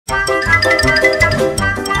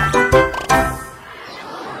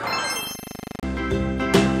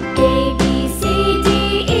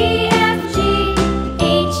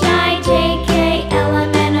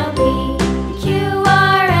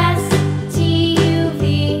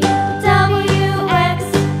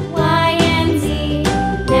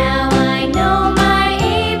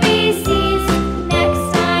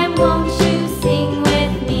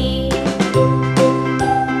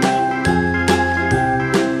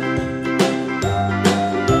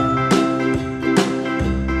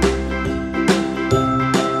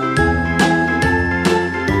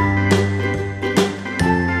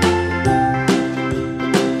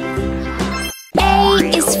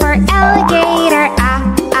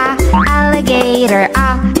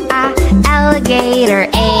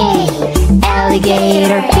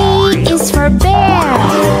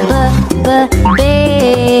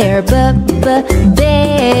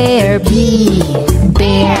bear. B,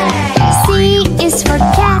 bear. C is for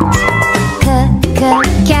cat.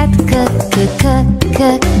 Cat,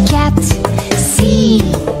 cat. C,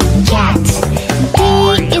 cat. D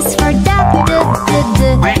is for duck.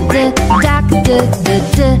 Duck,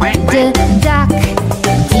 duck.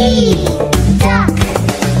 D, duck.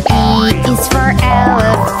 E is for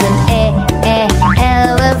elephant.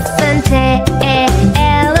 Elephant. Elephant.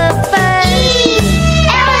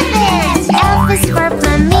 Elephant. F is for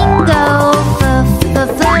flamingo.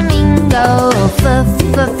 Flamingo.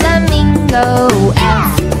 Flamingo.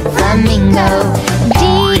 F, flamingo. G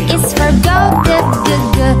is for goat.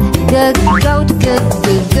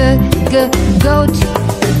 Goat.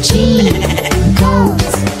 G, goat.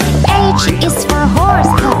 H is for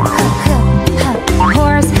horse.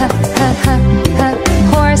 Horse.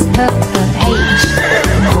 Horse. H,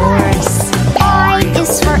 horse. I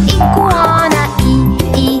is for iguana.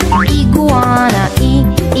 Iguana.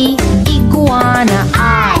 Iguana. I,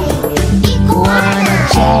 iguana.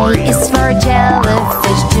 J is for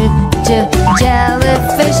jellyfish.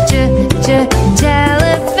 Jellyfish. Jellyfish.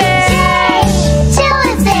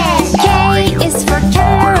 Jellyfish. K is for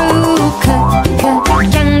kangaroo.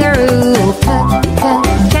 Kangaroo.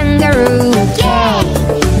 Kangaroo. K,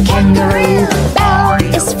 kangaroo. L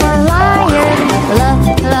is for lion.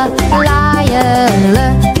 Lion.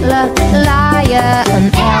 Lion.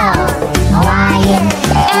 L, lion.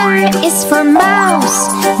 M is for mouse.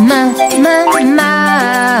 Mouse.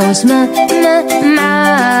 Mouse.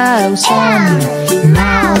 M,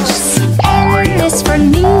 mouse. N is for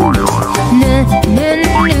newt. Newt.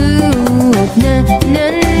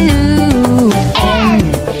 N,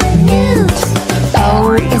 newt. O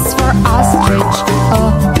is for ostrich.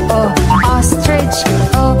 Ostrich.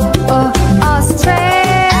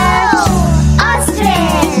 Ostrich.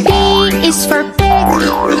 Ostrich. P is for pig.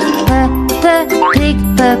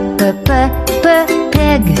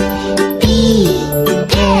 Pig. P,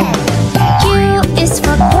 pig. Q is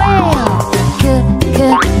for quail.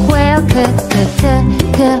 Quail.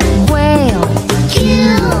 Quail. Q,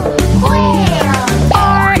 quail.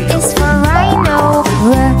 R is for rhino.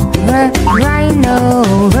 Rhino.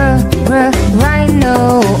 Rhino.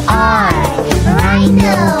 R,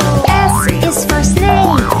 rhino. S is for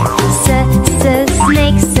snake.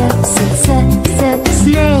 Snake.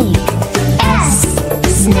 Snake. S,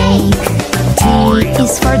 snake. T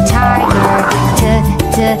is for tiger.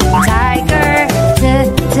 Tiger.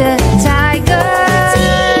 Tiger.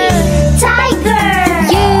 Tiger.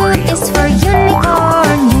 U is for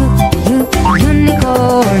unicorn.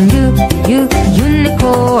 Unicorn.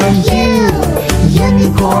 Unicorn.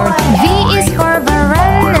 Unicorn. V is for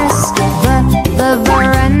varanus.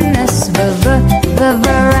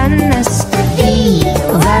 Varanus. V,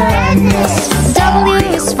 varanus. W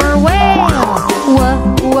is for whale.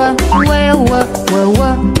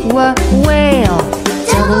 Whale.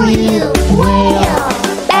 W, whale.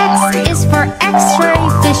 X is for x-ray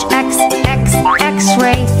fish.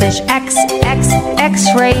 X-ray fish.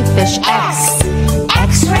 X-ray fish.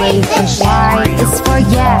 X-ray fish. Y is for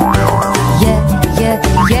yak.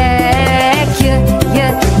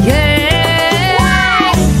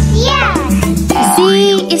 Z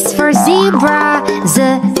is for zebra.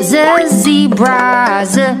 Zebra.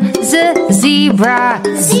 Zebra.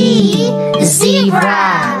 Z, zebra.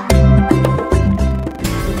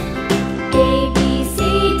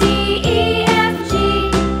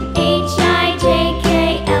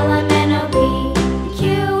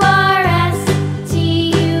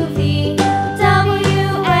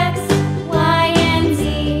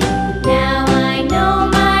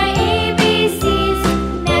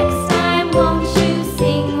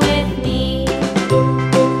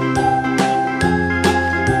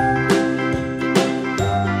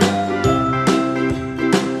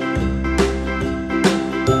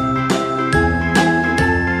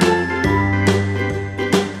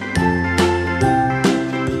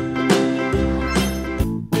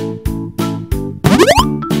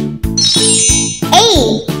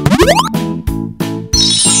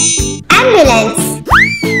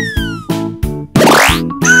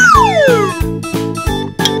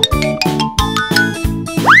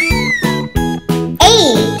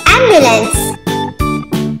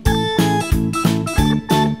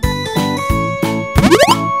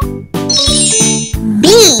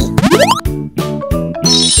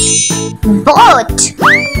 Boat.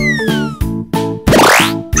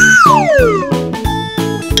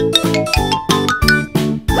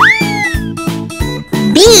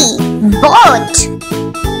 B. Boat.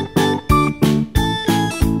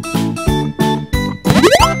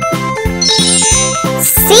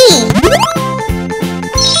 C.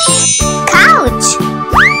 Couch.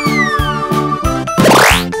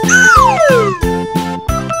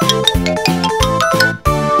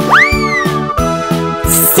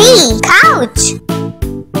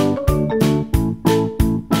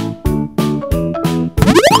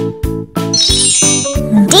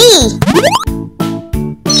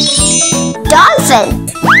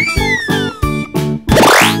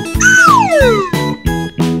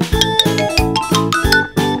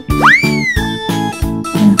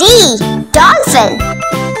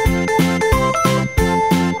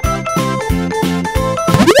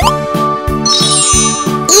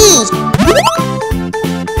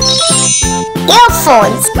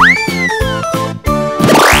 earphones.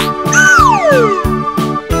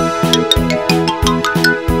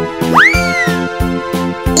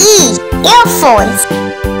 E, earphones.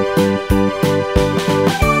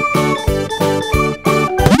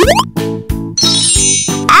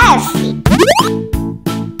 F,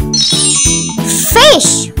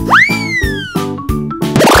 fish.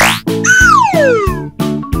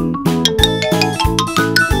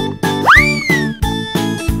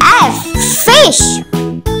 F, fish.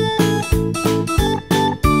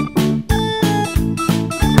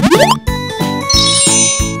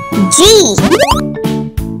 G,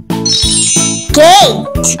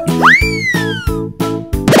 gate.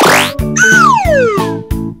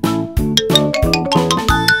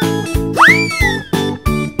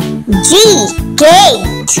 G,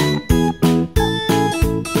 gate.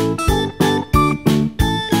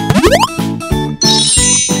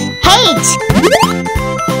 H,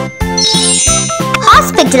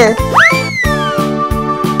 hospital.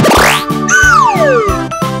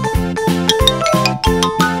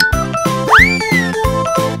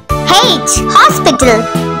 H, hospital.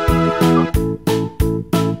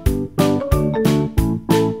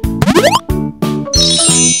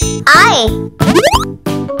 I,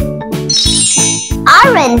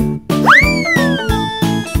 iron.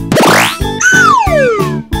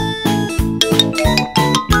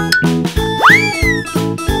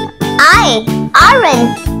 I, iron.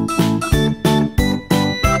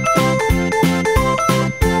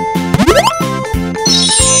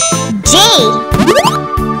 J,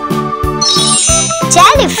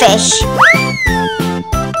 jellyfish.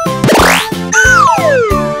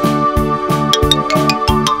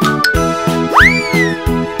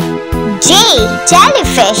 J,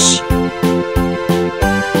 jellyfish.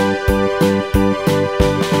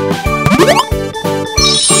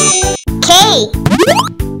 K,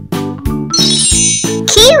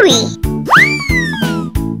 kiwi.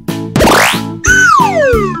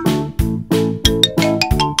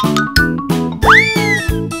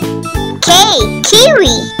 K,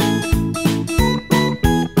 kiwi.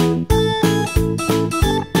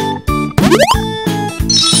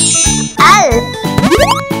 L,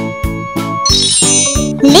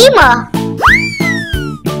 lima.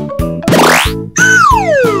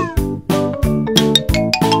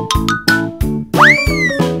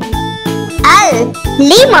 L,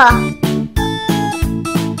 lima.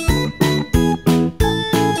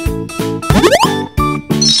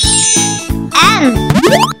 M,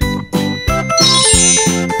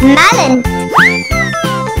 melon.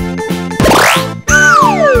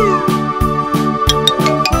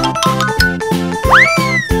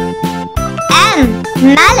 M,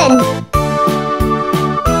 melon.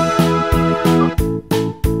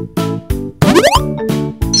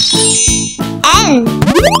 N,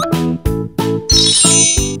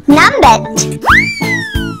 numbat.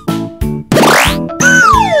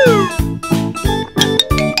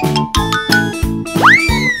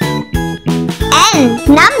 N,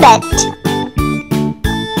 numbat.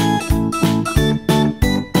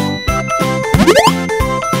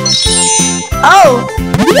 O,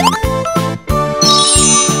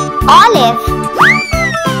 olive.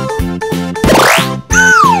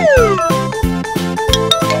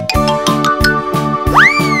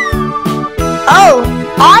 O,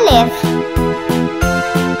 olive.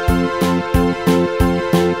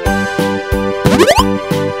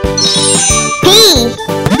 P,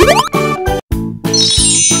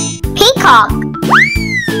 peacock.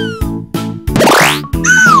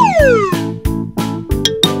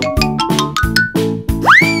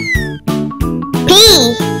 P,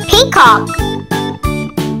 peacock.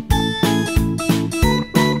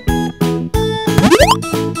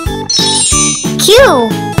 Q,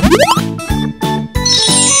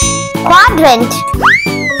 quadrant.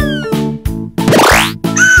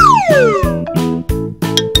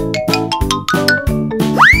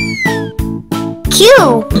 Q,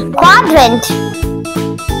 quadrant.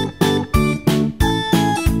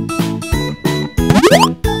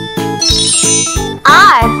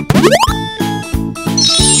 R,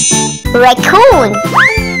 raccoon.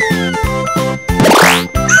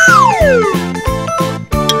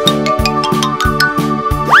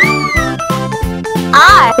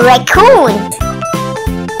 R, raccoon.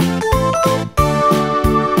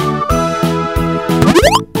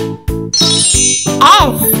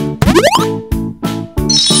 S,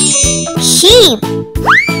 sheep.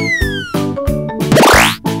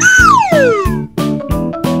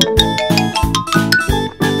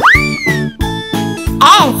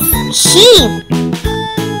 S, sheep.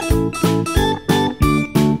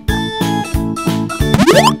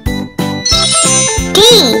 T,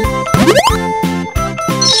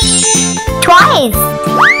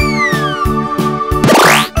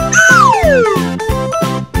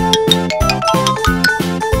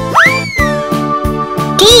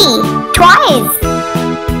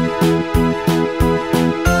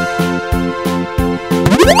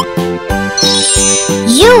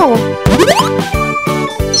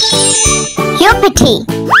 Uppity.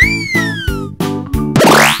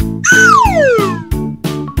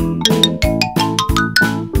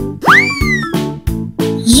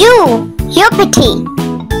 Uppity.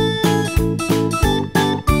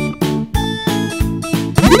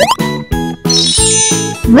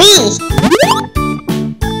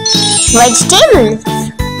 Vegetables.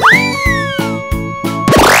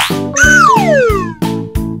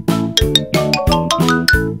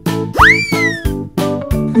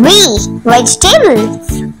 Vegetables.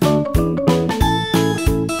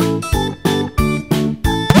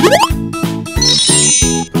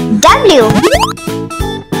 W.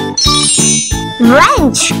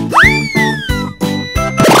 Wrench.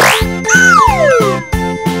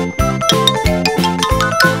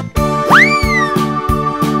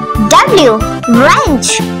 W.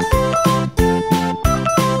 Wrench.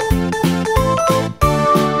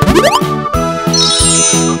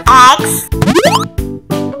 X.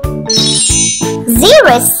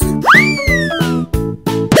 Xeris.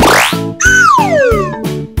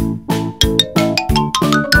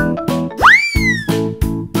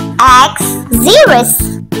 X. Xeris.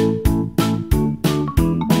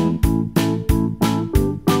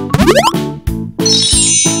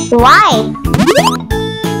 Y.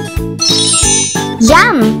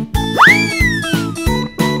 Yum.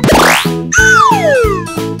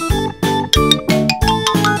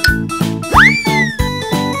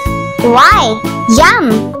 Y. Yum.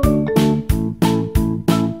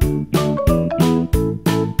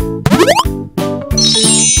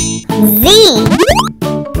 Z.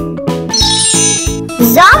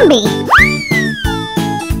 Zombie.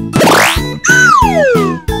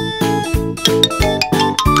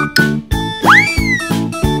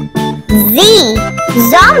 Z.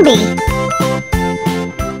 Zombie.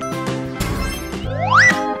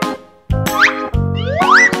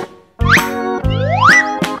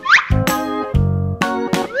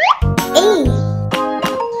 A.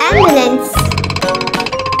 Ambulance.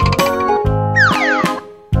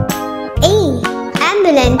 A.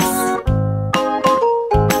 Ambulance.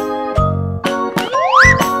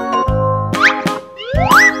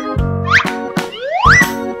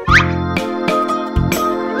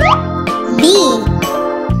 B.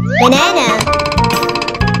 Banana.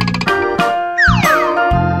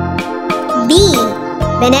 B.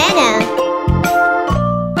 Banana.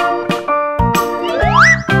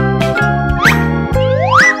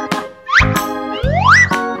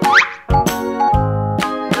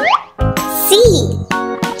 C.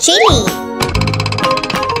 Chili.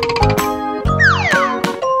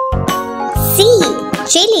 C.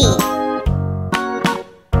 Chili.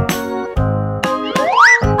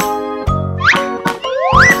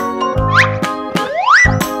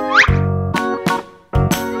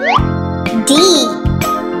 D.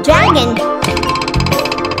 Dragon.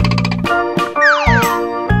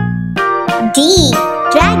 D.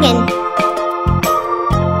 Dragon.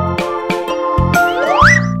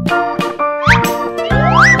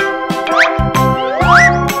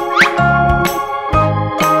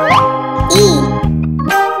 E.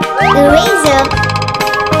 Eraser.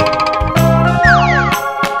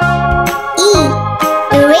 E.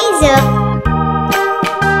 Eraser.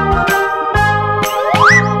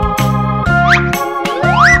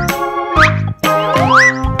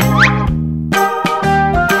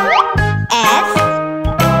 F.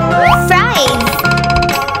 Fries.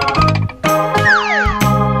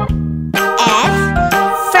 F.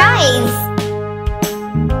 Fries.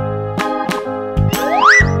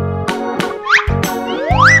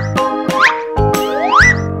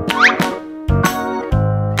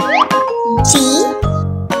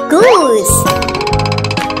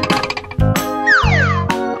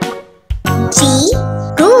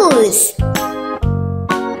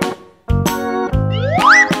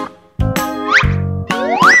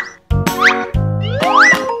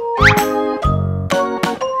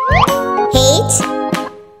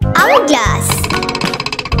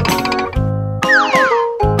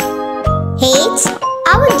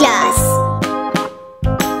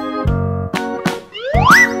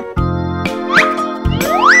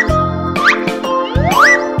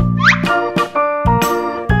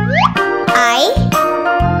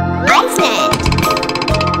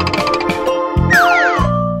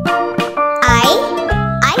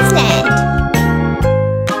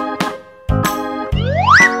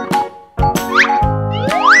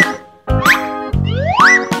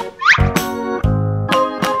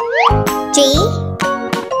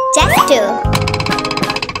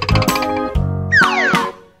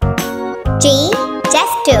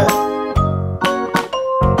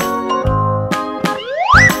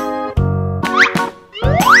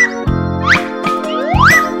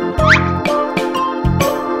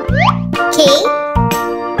 kite.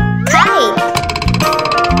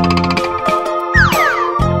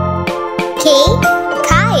 K,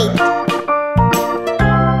 kite.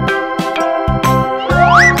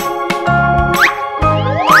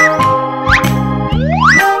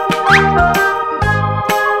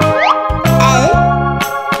 L,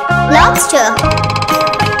 lobster.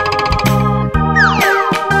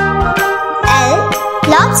 L,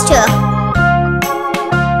 lobster.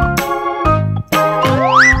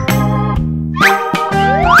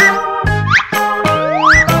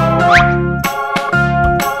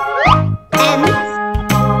 M,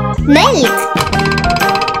 milk.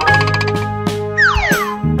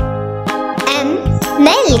 M,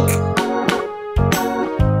 milk.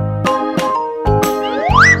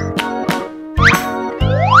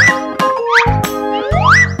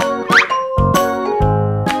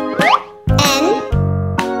 N,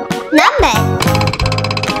 number.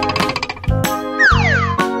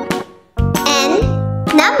 N,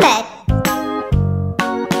 number.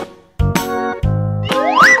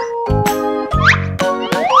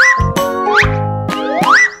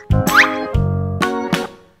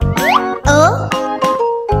 O,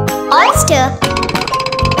 oyster.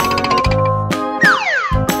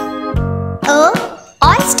 O,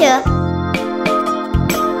 oyster.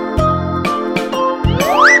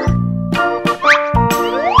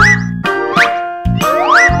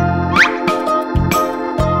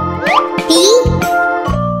 P,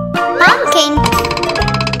 pumpkin.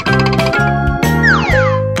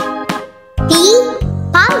 P,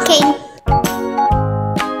 pumpkin.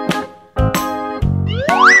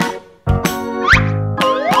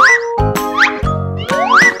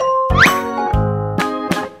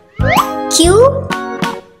 Q,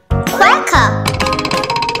 quacker.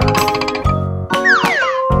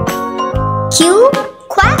 Q,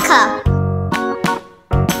 quacker.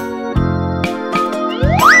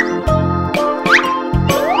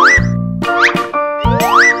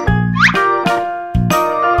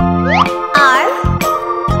 R,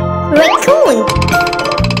 raccoon.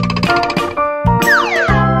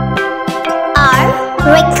 R,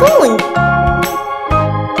 raccoon.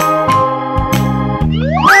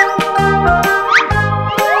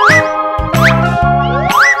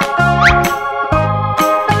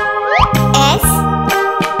 S,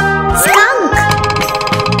 skunk.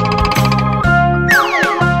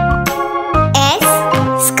 S,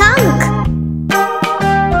 skunk.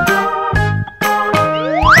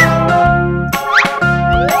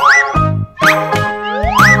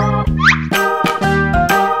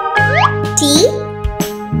 T,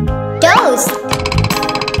 toast.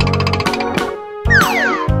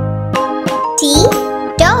 T,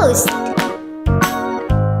 toast.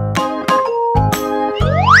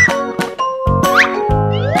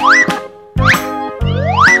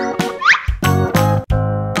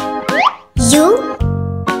 U,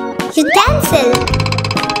 utensil.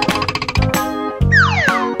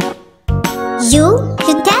 U,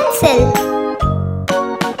 utensil.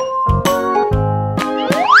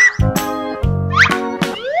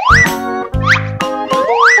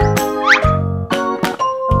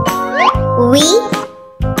 V,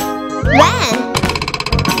 van.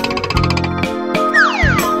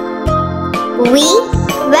 V,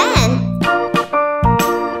 van.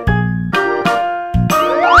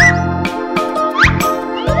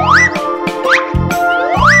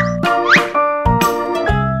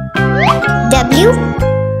 W,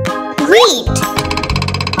 wheat.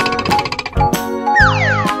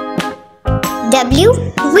 W,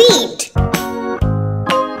 wheat.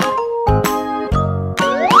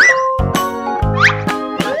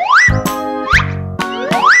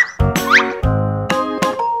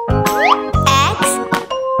 X,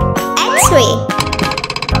 X-ray.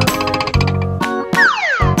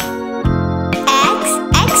 X,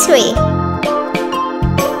 X-ray.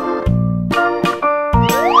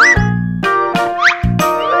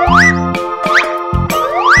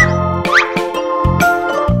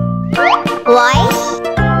 Y,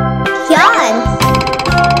 yarn.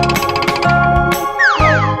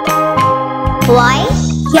 Y,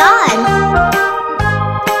 yarn.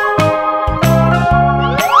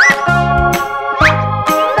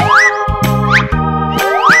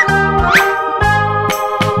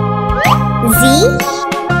 Z,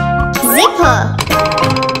 zipper.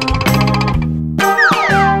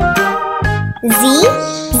 Z,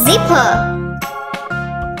 zipper.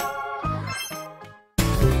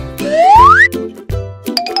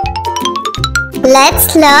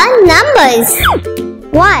 Let's learn numbers.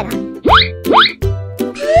 1,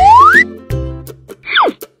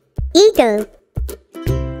 eagle.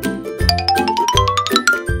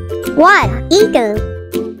 1, eagle.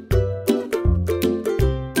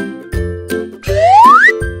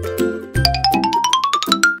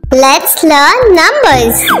 Let's learn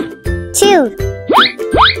numbers. 2.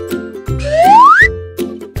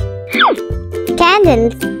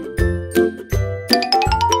 Candles.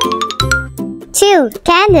 2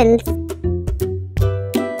 candles.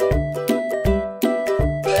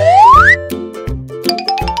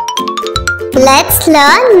 Let's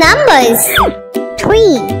learn numbers.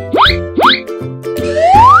 3.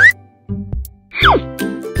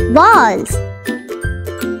 Balls.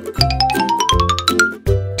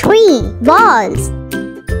 3 balls.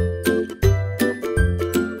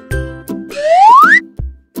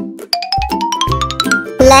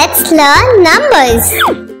 Let's learn numbers.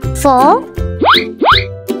 4.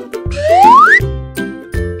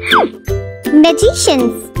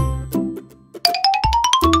 Magicians.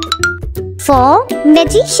 4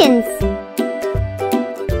 magicians.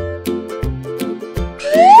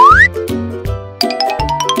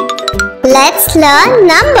 Let's learn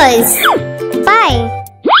numbers. 5.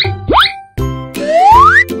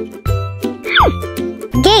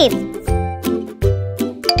 Gifts.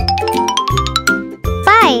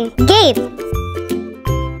 5 gifts.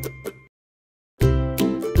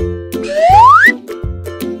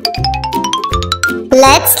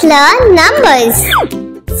 Let's learn numbers.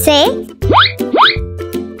 6.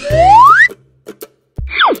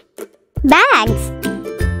 Bags.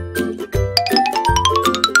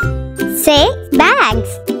 6 bags.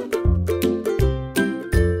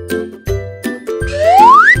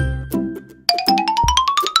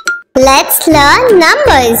 Let's learn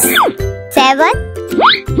numbers. 7.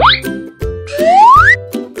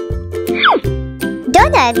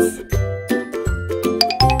 Donuts.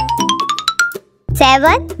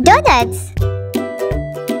 7 donuts.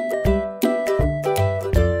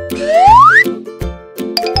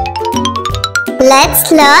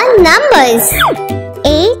 Let's learn numbers.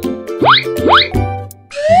 8.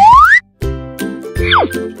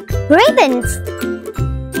 Ribbons.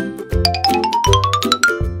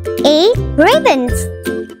 8 ribbons.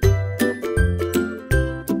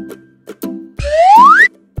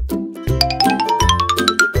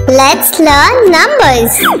 Let's learn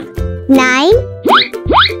numbers. 9.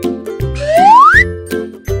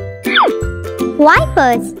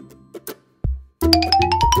 Wipers.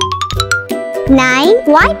 9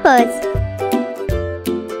 wipers.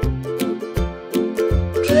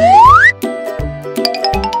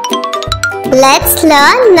 Let's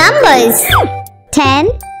learn numbers. 10.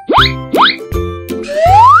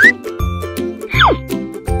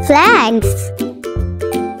 Flags.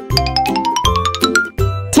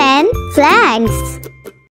 10 flags.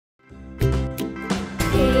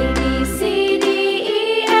 A, B, C, D,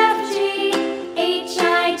 E, F, G, H,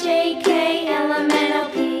 I, J, K, L, M, N, O,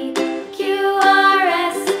 P, Q, R,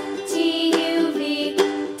 S, T, U, V,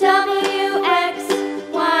 W, X,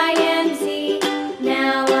 Y, and Z.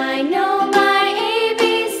 Now I know my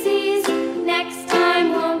ABCs. Next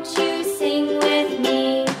time, won't you sing with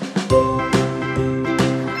me?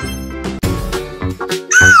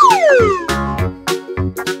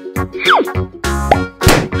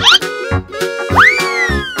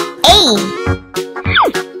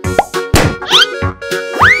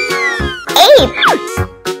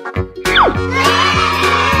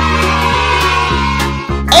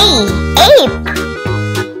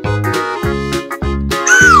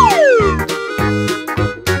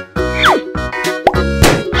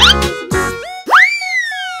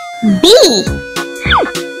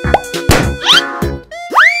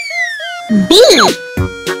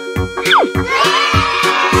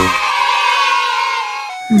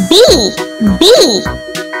 B.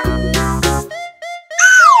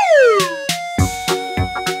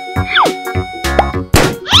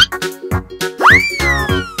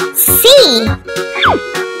 C.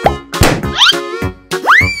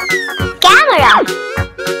 Camera.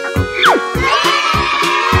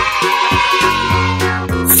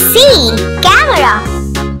 C. Camera.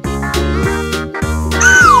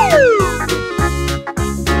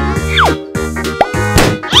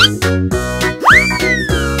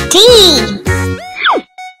 D.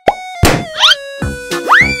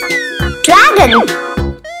 Dragon.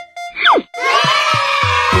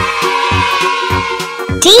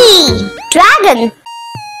 D. Dragon.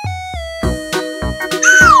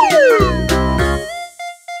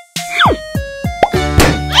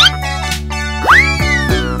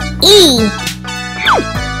 E.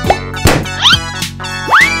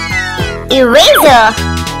 Eraser.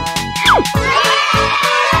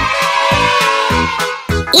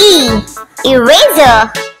 E.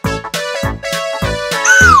 Eraser.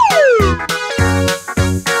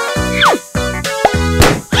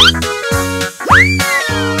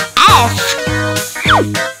 F.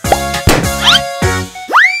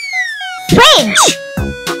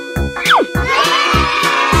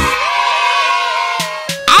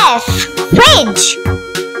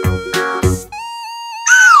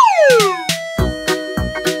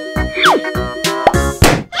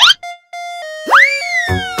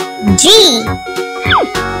 G.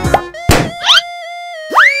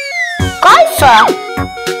 Golfer.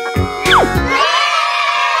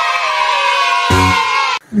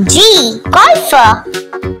 G. Golfer.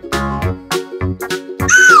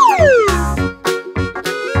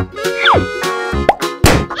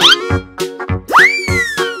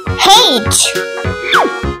 H.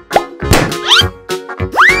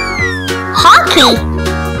 Hockey.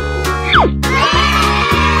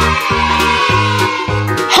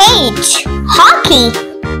 H. Hockey.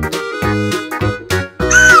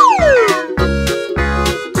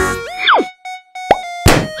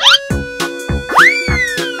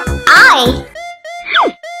 I.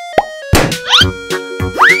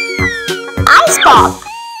 Ice pop.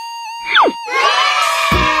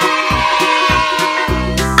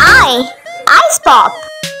 Ice pop.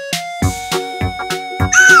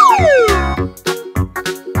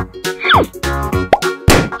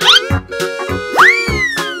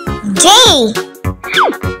 J.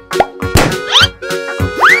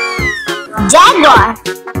 Jaguar.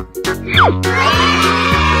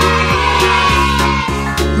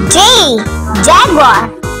 J. Jaguar.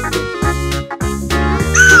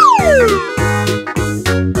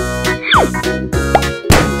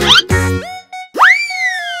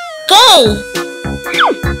 K.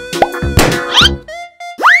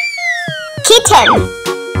 Kitten.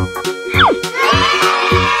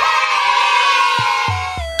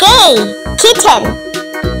 K. Kitten.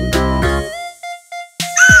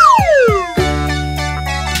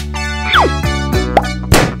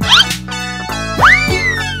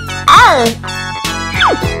 L.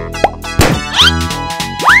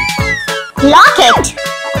 Locket.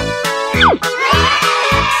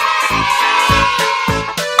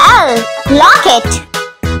 L. Locket.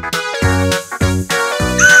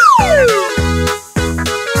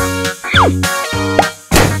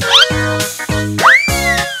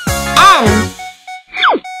 M.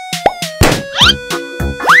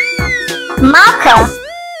 Marker.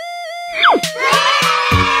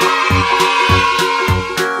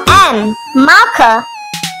 M. Marker.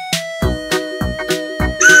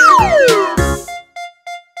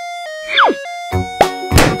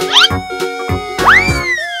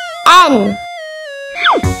 N.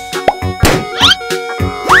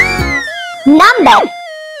 Number.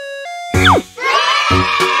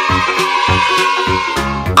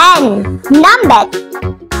 N. Number.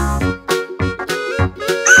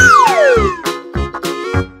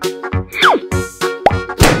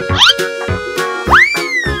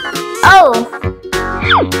 O.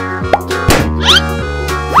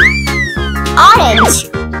 Orange.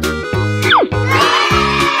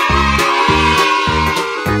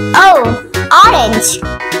 O. Orange.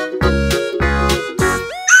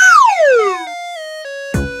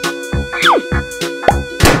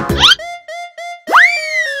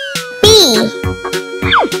 P.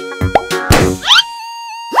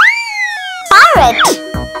 Parrot.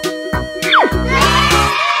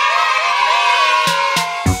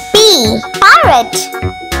 P. Parrot.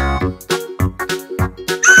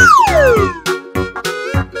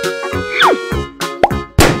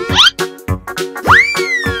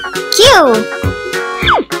 Q.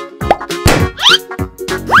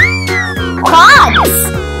 Quads.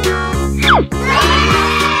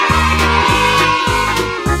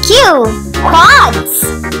 Q. Quads.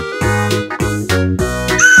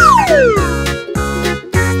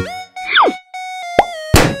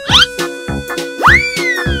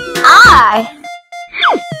 R.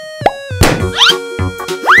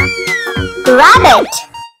 Rabbit.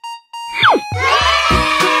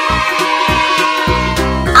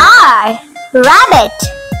 R. Rabbit.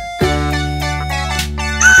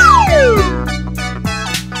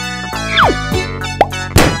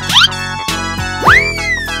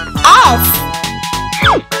 S.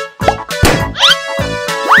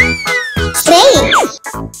 Snake.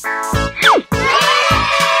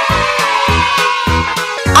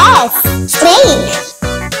 S. Snake.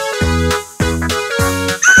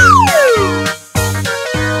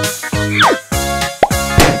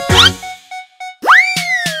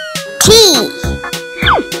 T.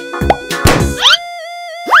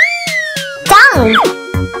 Tongue.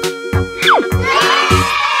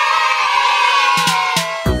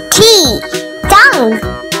 T. Tongue.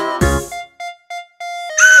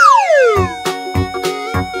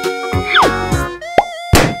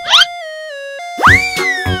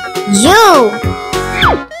 U.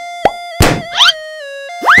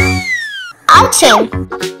 Urchin.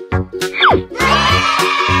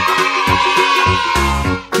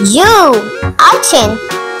 U. Urchin.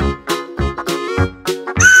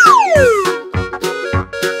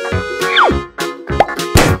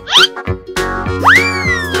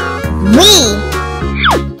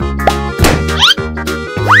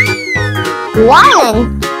 Violin.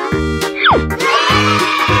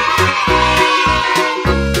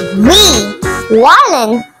 V.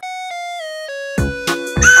 Violin.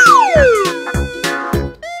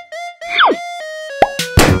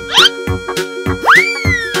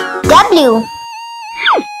 W.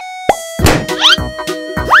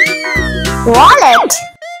 Wallet.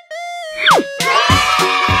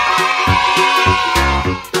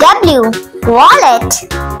 W. Wallet.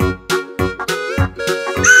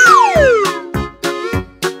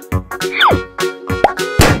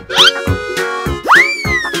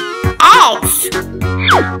 X.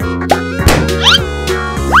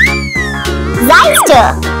 Zeister.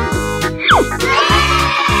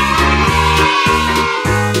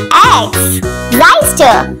 X.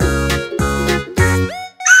 Zeister.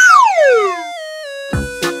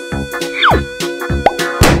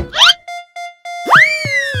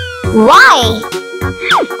 Y.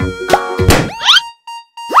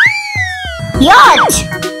 Yacht.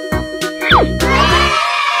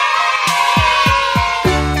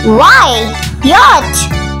 Y. Yacht.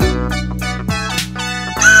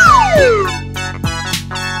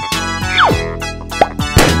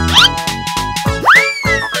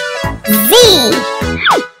 Z.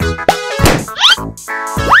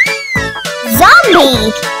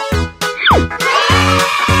 Zombie.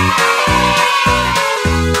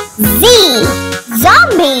 Z.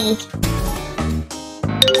 Zombie.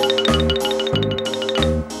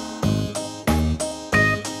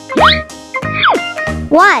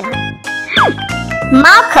 One.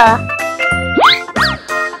 Marker.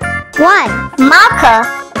 One. Marker.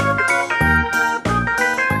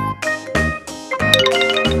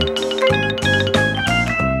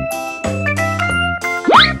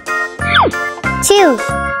 Two.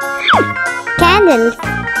 Candles.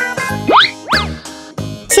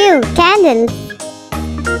 Two candles.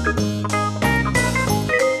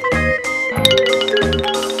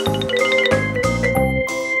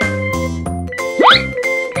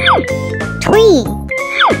 Three.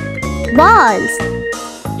 Balls.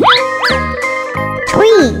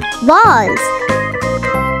 Three balls.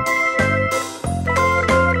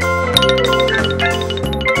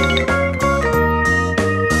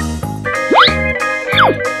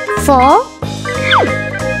 Four.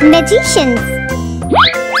 Magicians.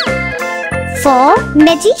 Four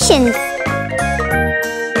magicians.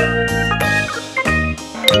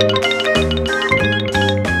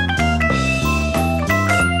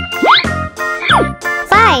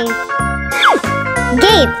 Five.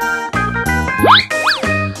 Gape.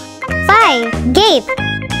 Five. Gape.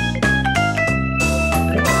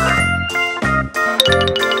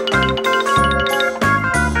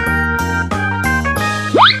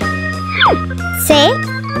 Six.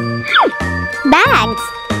 Bags.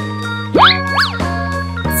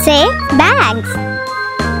 Six bags.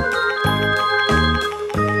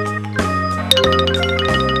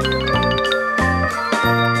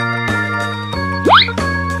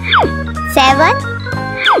 Seven.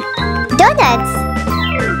 Donuts.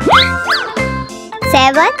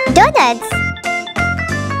 Seven donuts.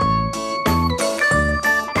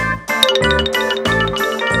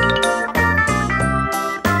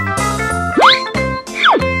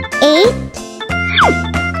 Eight.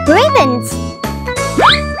 Ribbons.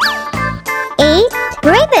 Eight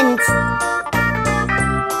ribbons.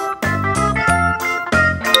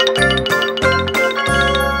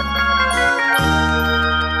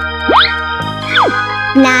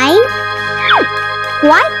 Nine.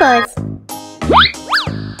 Wipers.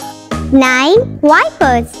 Nine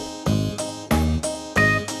wipers.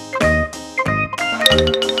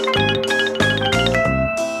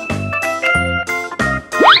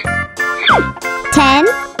 Ten.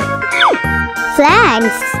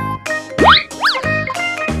 Flags.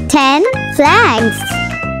 Ten flags.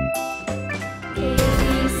 A, B,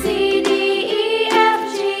 C, D, E, F,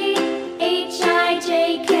 G, H, I,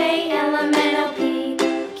 J, K, L, M, N, O, P,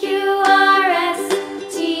 Q, R, S,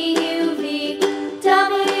 T, U, V,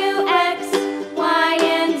 W, X, Y,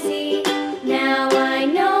 and Z. Now I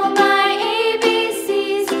know my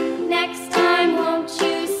ABCs. Next time, won't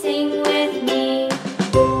you sing with me?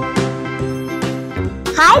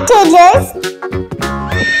 Hi, Toddlers.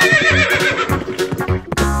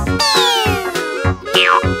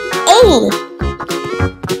 A.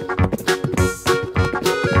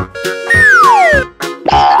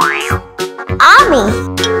 Army.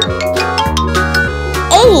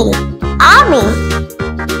 A. Army.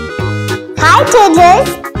 Hi, Toddlers.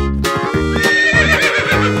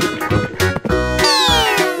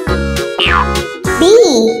 B.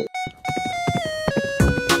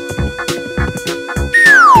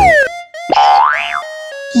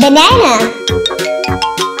 Banana.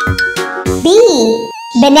 B.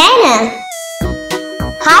 Banana.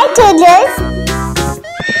 Hi toddlers.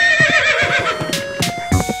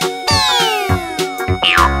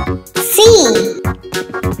 C.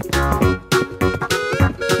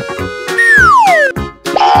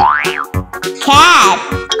 Cat.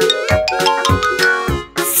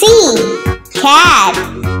 C. Cat.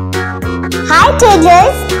 Hi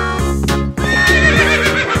toddlers.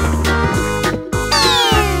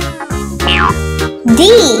 D.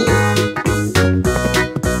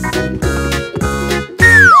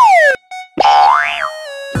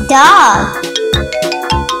 Dog.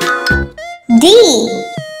 D.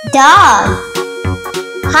 Dog.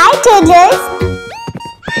 Hi toddlers.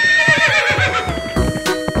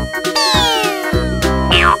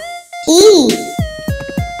 E.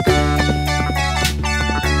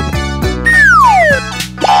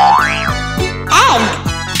 Egg.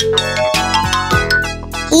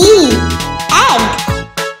 E. Egg.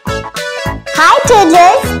 Hi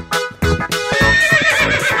toddlers.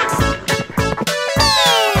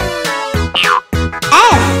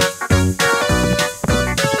 F.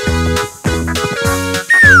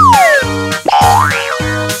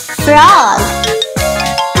 Frog.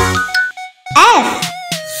 F.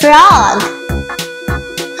 Frog.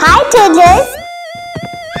 Hi toddlers.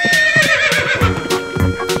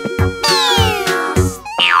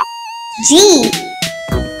 G.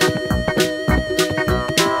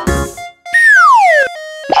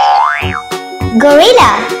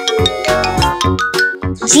 Gorilla.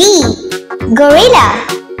 G. Gorilla.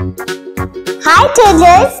 Hi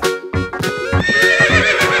toddlers.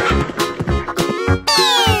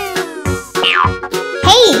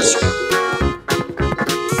 H.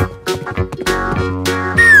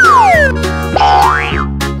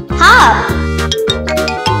 Hop.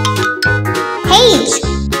 H.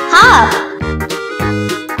 Hop.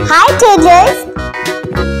 Hi toddlers.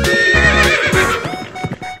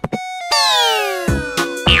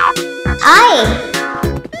 I.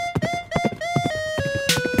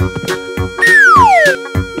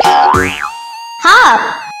 Hop.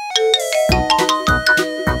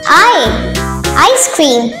 Ice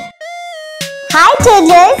cream. Hi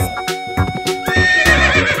toddlers.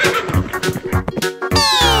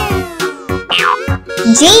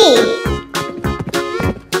 J.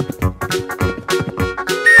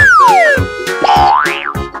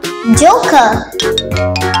 Joker.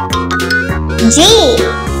 J.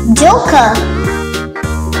 Joker.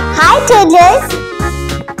 Hi toddlers.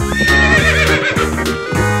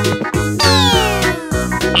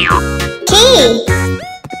 K.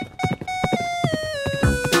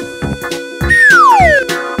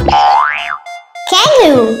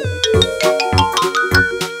 Kangaroo.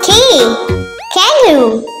 K.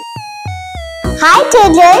 Kangaroo. Hi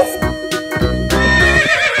toddlers.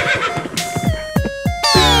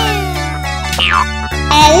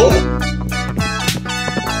 L.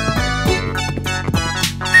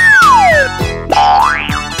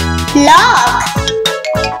 Lock.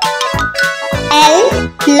 L.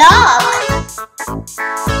 Lock.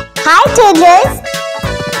 Hi toddlers.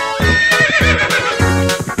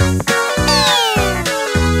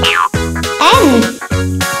 M.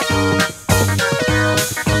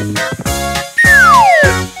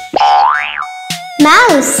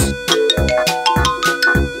 Mouse.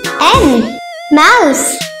 M. Mouse.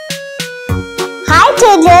 Hi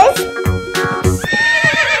toddlers.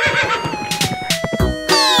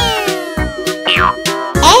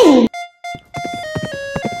 N.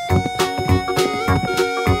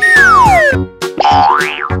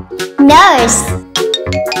 Nurse.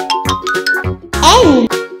 N.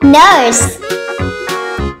 Nurse.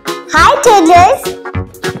 Hi toddlers.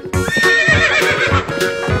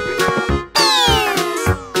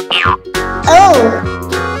 O.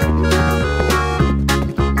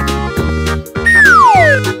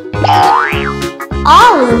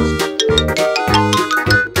 Owl.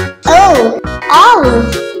 O. Owl.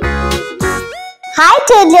 Hi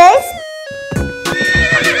toddlers.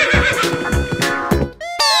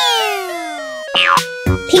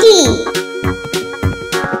 P.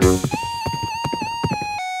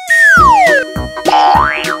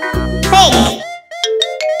 Pig.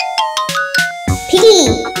 P.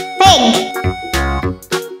 Pig.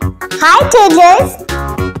 Hi toddlers.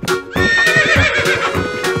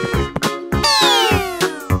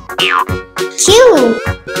 Q.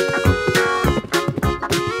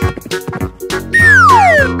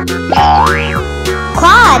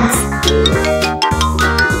 Quads.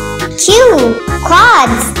 Q.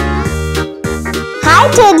 Quads. Hi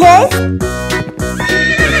toddlers.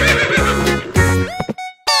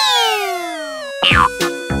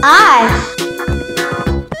 R.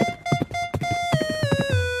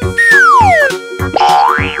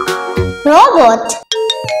 Robot.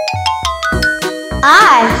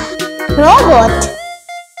 R. Robot.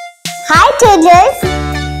 Hi toddlers.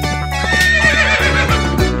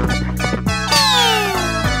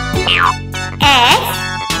 S.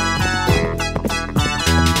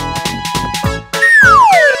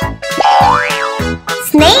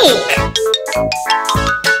 Snake.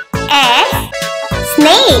 S.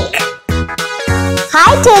 Snake.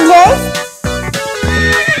 Hi toddlers.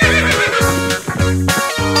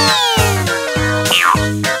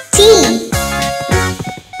 T.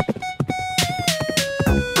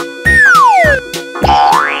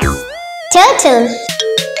 Turtle.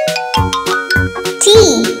 T.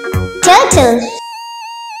 Turtle.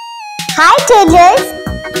 Hi toddlers.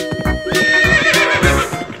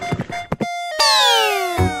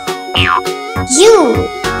 U.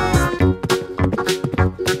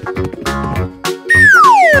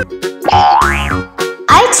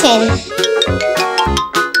 Urchin.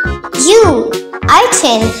 U.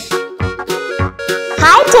 Urchin.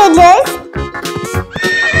 Hi toddlers.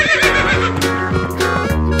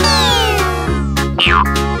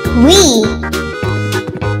 V.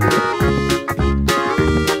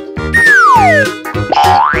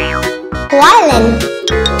 Violin.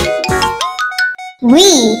 V.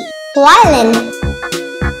 Violin.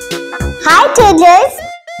 Hi toddlers.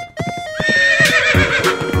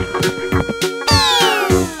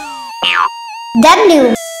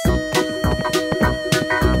 W.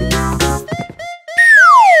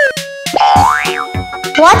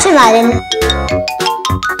 Watermelon.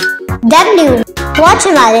 W.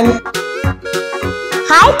 Watermelon.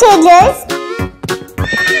 Hi toddlers.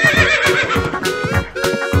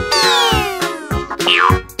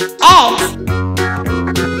 X.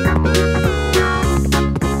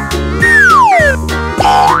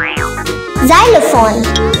 Xylophone.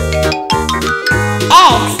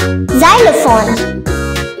 X. Xylophone.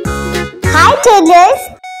 Hi toddlers.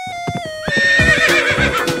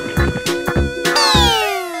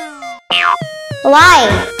 Y.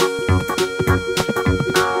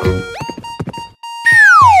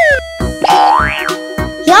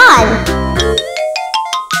 Yawn.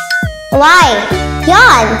 Y.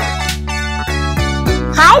 Yawn.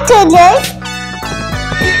 Hi toddlers.